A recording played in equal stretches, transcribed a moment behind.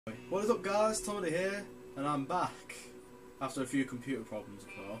What is up guys, Tomedy here, and I'm back, after a few computer problems of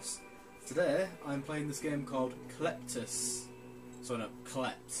course. Today I'm playing this game called Kleptus. Sorry, no,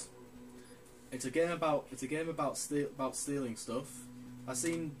 Klept. It's a game about stealing stuff. I've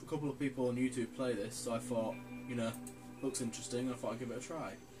seen a couple of people on YouTube play this, so I thought, you know, looks interesting, I thought I'd give it a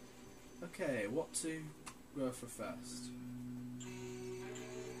try. Okay, what to go for first?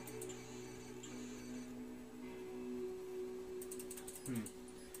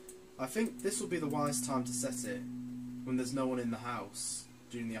 I think this will be the wise time to set it when there's no one in the house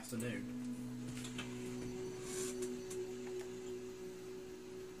during the afternoon.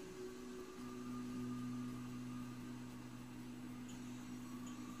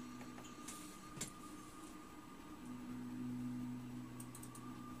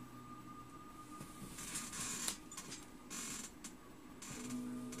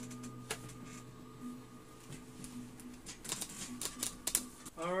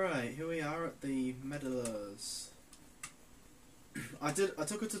 Alright, here we are at the Meadows. I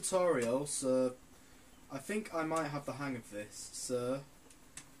took a tutorial, so I think I might have the hang of this, so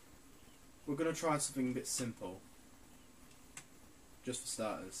we're going to try something a bit simple. Just for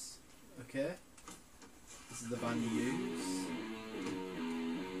starters. Okay? This is the van you use.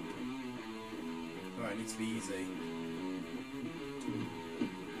 Alright, it needs to be easy.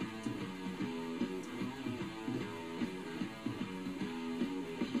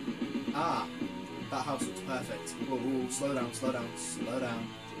 Ah! That house looks perfect. Whoa, whoa, slow down, slow down, slow down.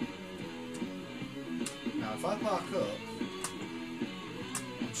 Now, if I park up,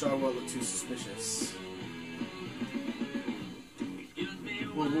 I'm sure I won't look too suspicious.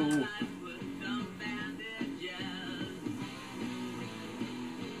 Whoa, whoa, whoa.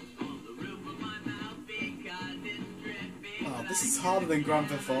 Oh, this is harder than Grand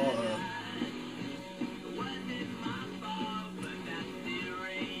Theft Auto.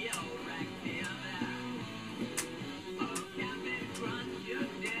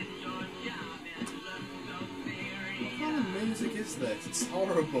 What kind of music is this? It's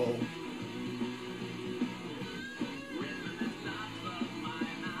horrible.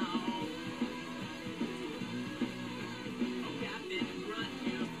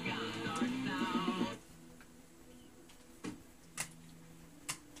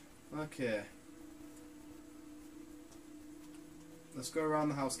 Okay. Let's go around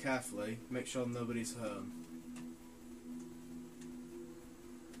the house carefully, make sure nobody's home.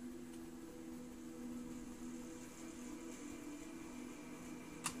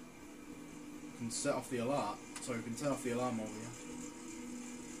 We can set off the alarm. Sorry, we can turn off the alarm over here.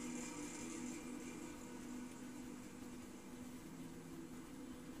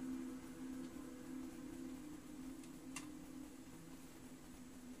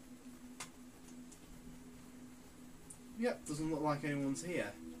 Yep, doesn't look like anyone's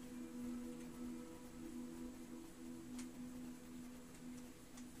here.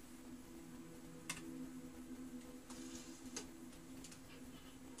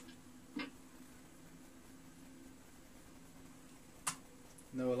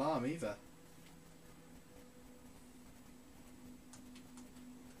 No alarm either.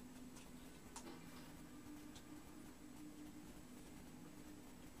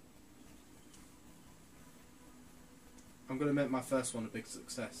 I'm going to make my first one a big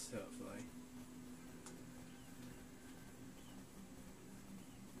success, hopefully.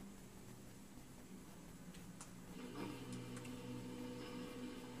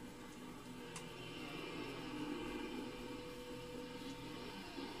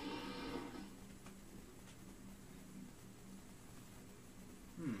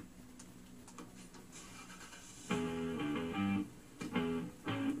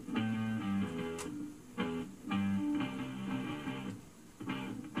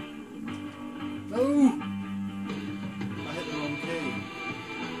 No! I hit the wrong key.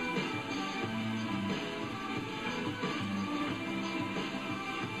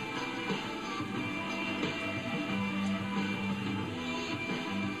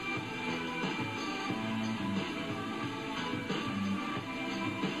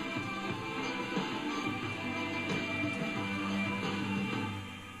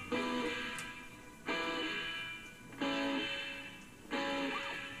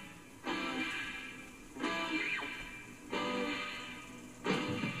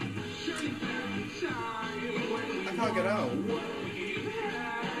 I can't get out.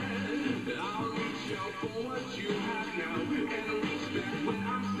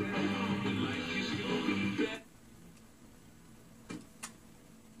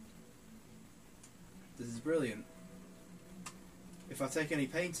 This is brilliant. If I take any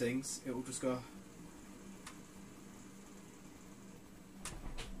paintings, it will just go.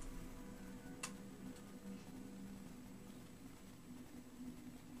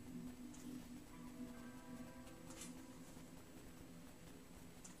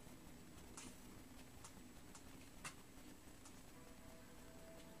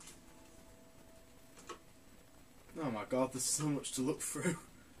 my god, there's so much to look through.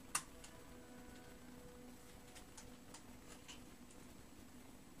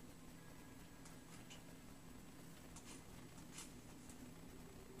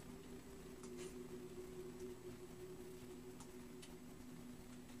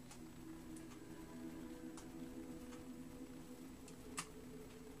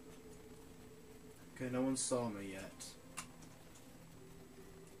 Okay, no one saw me yet.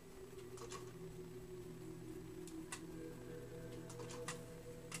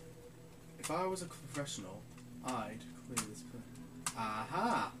 If I was a professional, I'd clear this place.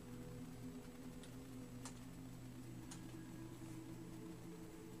 Aha!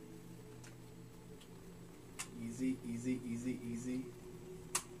 Easy, easy, easy, easy.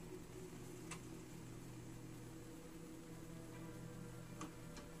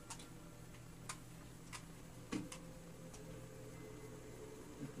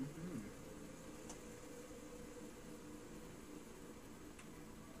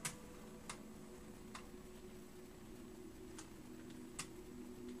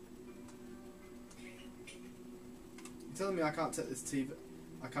 You're telling me I can't take this TV?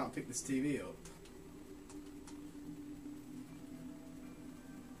 I can't pick this TV up?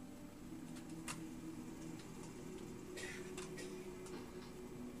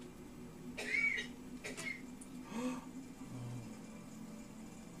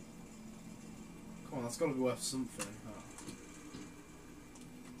 Come on, that's got to be worth something. Oh.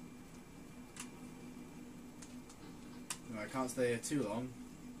 No, I can't stay here too long.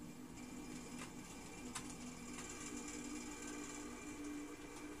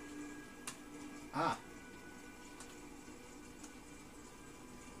 Ah.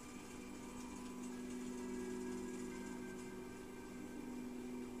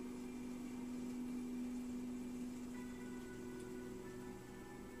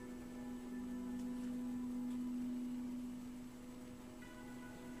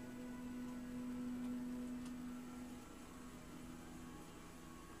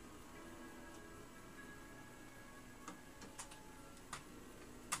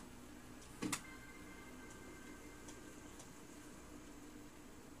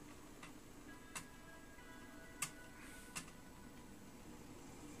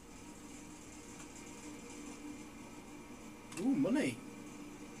 Ooh, money.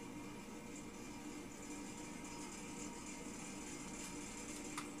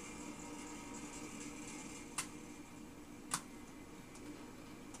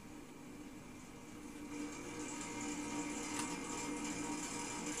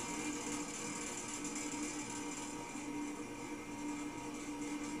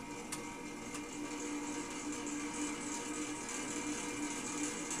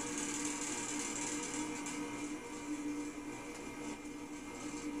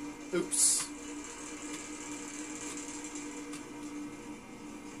 Oops.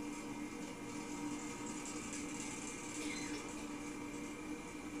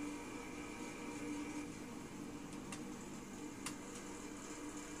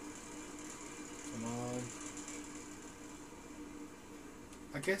 Come on.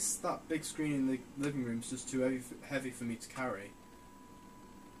 I guess that big screen in the living room is just too heavy for me to carry.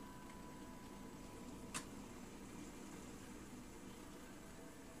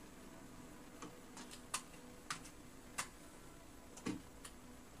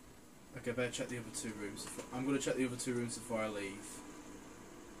 Okay, I better check the other two rooms. I'm going to check the other two rooms before I leave.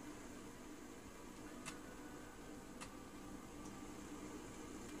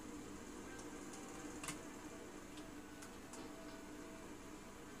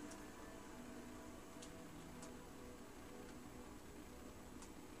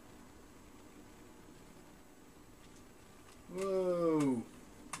 Whoa!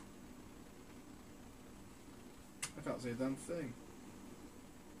 I can't see a damn thing.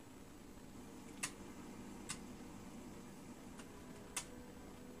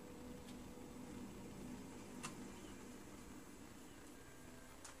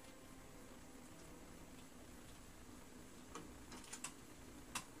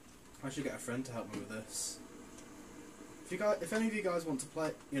 I should get a friend to help me with this. If any of you guys want to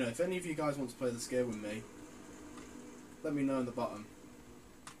play, if any of you guys want to play this game with me, let me know in the bottom.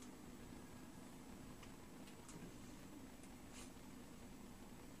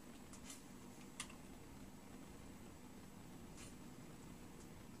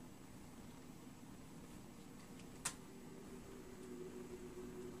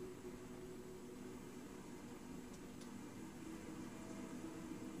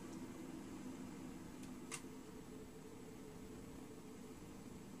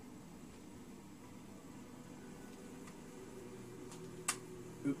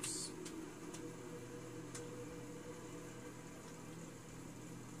 Oops.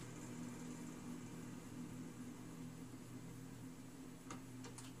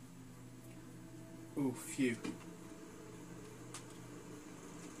 Oh, phew.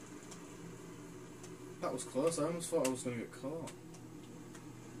 That was close. I almost thought I was going to get caught.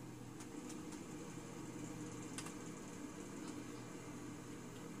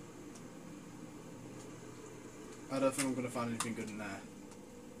 I don't think I'm going to find anything good in there.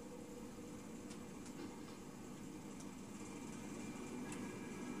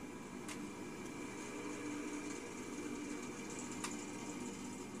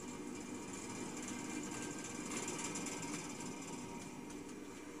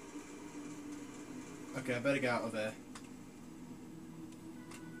 Okay, I better get out of there.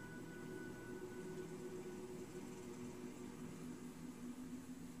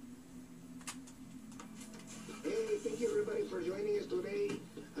 Hey, thank you everybody for joining us today.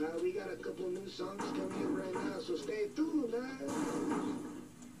 We got a couple of new songs coming in right now, so stay tuned. Am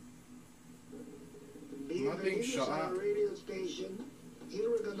I being shot at? Our radio station. Here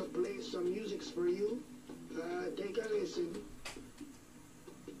we're gonna play some music for you. Take a listen.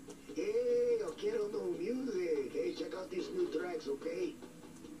 Hey, yo quiero no music. Hey, check out these new tracks, okay?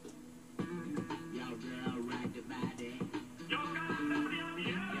 Yo, girl, rock the body. Yo, girl,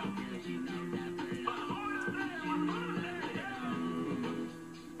 she knows that put it on.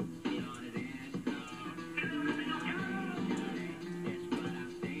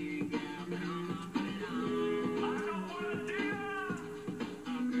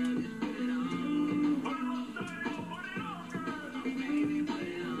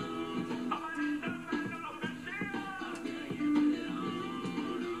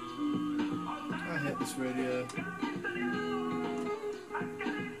 This radio.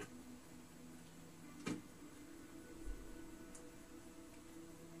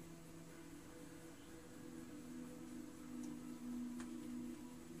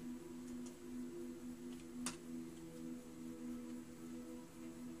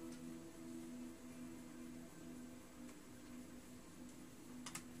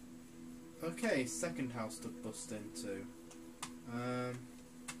 Okay, second house to bust into.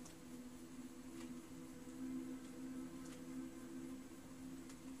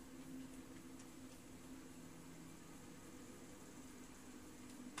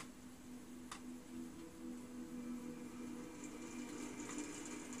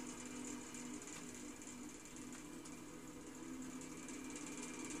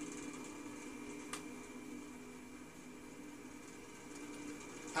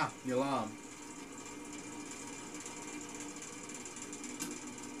 Ah, the alarm.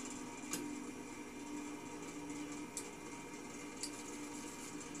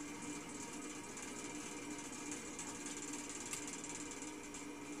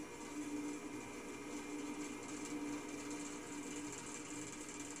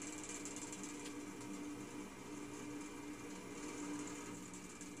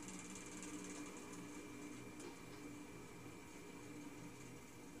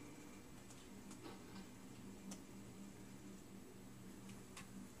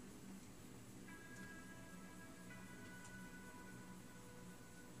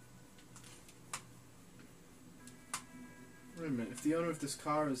 Wait a minute, if the owner of this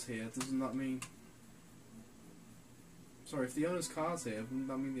car is here, doesn't that mean... Sorry, if the owner's car's here, wouldn't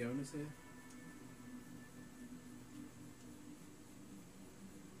that mean the owner's here?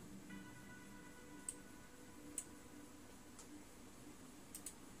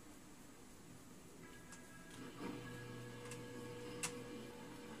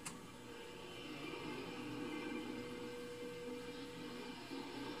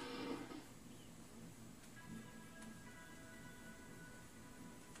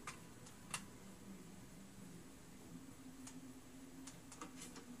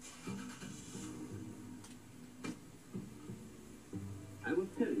 I will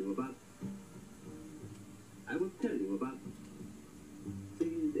tell you about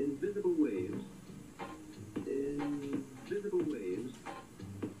these invisible waves. Invisible waves.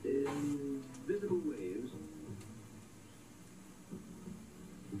 Invisible waves.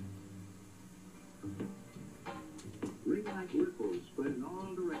 Ring-like ripples spread in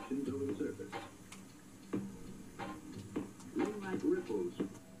all directions over the surface. Ring-like ripples.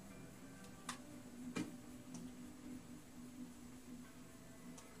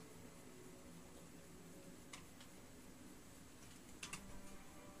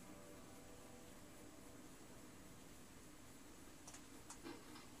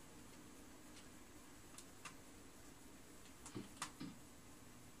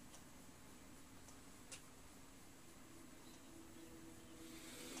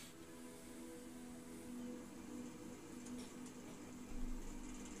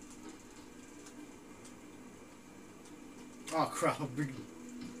 Oh crap,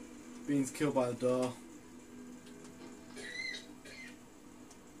 Bean's killed by the door.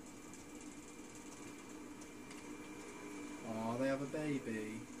 Oh, they have a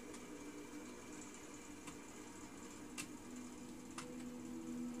baby.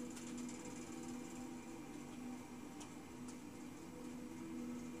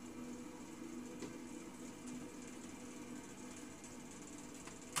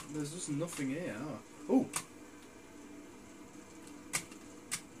 There's just nothing here. Oh!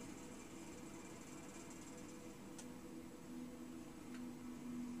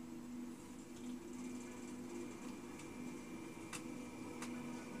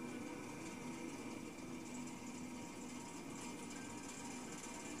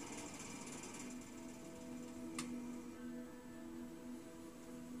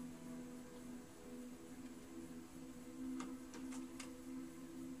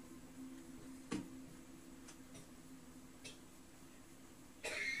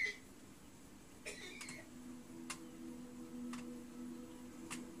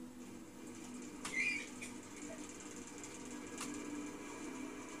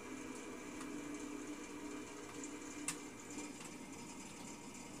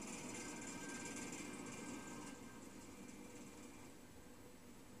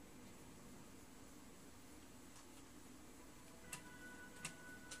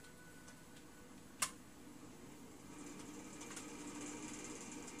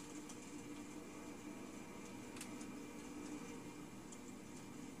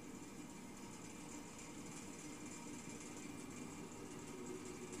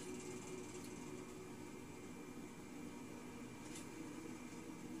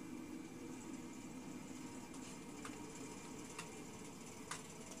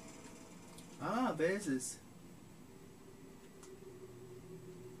 Ah, bases.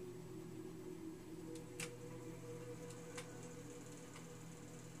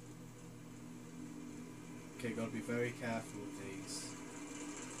 Okay, gotta be very careful with these.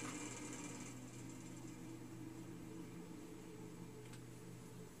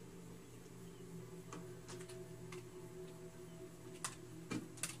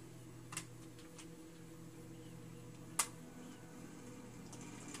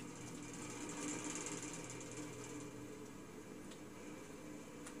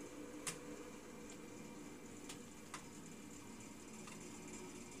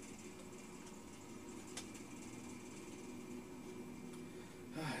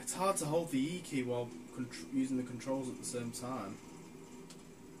 It's hard to hold the E key while using the controls at the same time.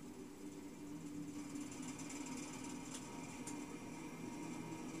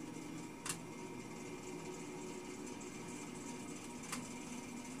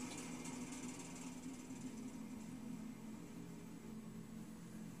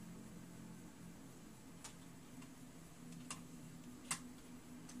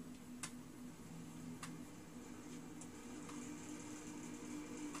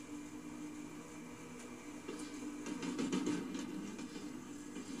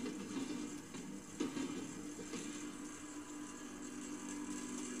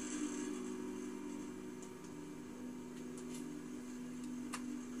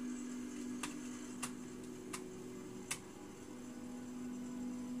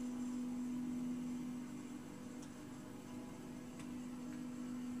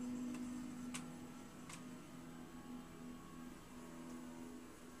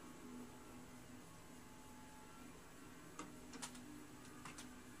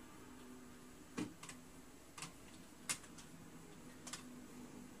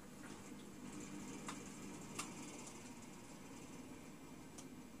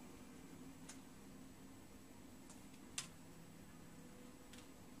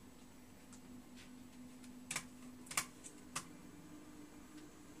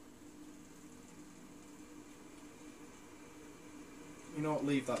 You know what,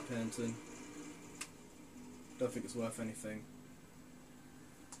 leave that painting. Don't think it's worth anything.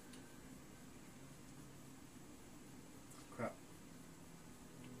 Crap.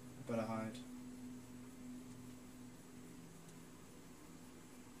 I better hide.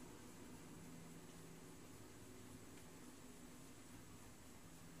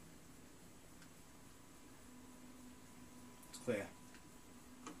 It's clear.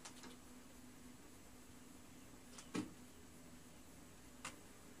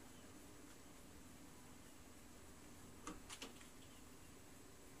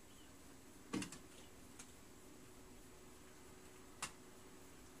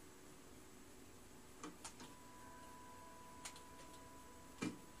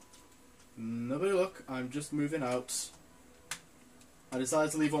 Nobody look, I'm just moving out. I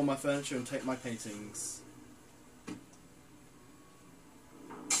decided to leave all my furniture and take my paintings.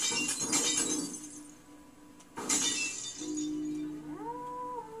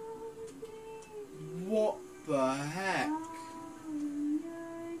 What the heck?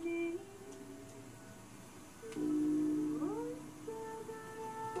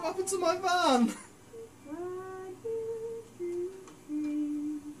 What happened to my van?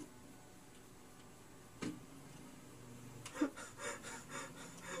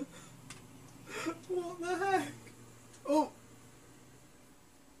 What the heck? Oh!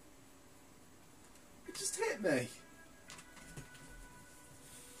 It just hit me.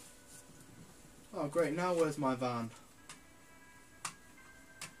 Oh great, now where's my van?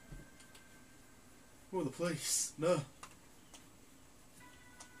 Oh, the police. No.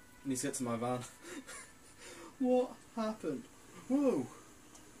 I need to get to my van. What happened? Whoa.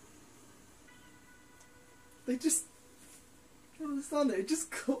 They just... I don't understand it. It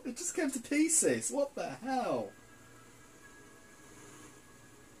just came to pieces. What the hell?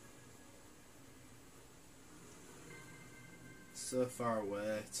 So far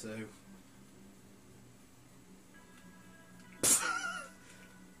away too.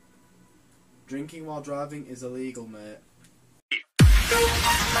 Drinking while driving is illegal, mate.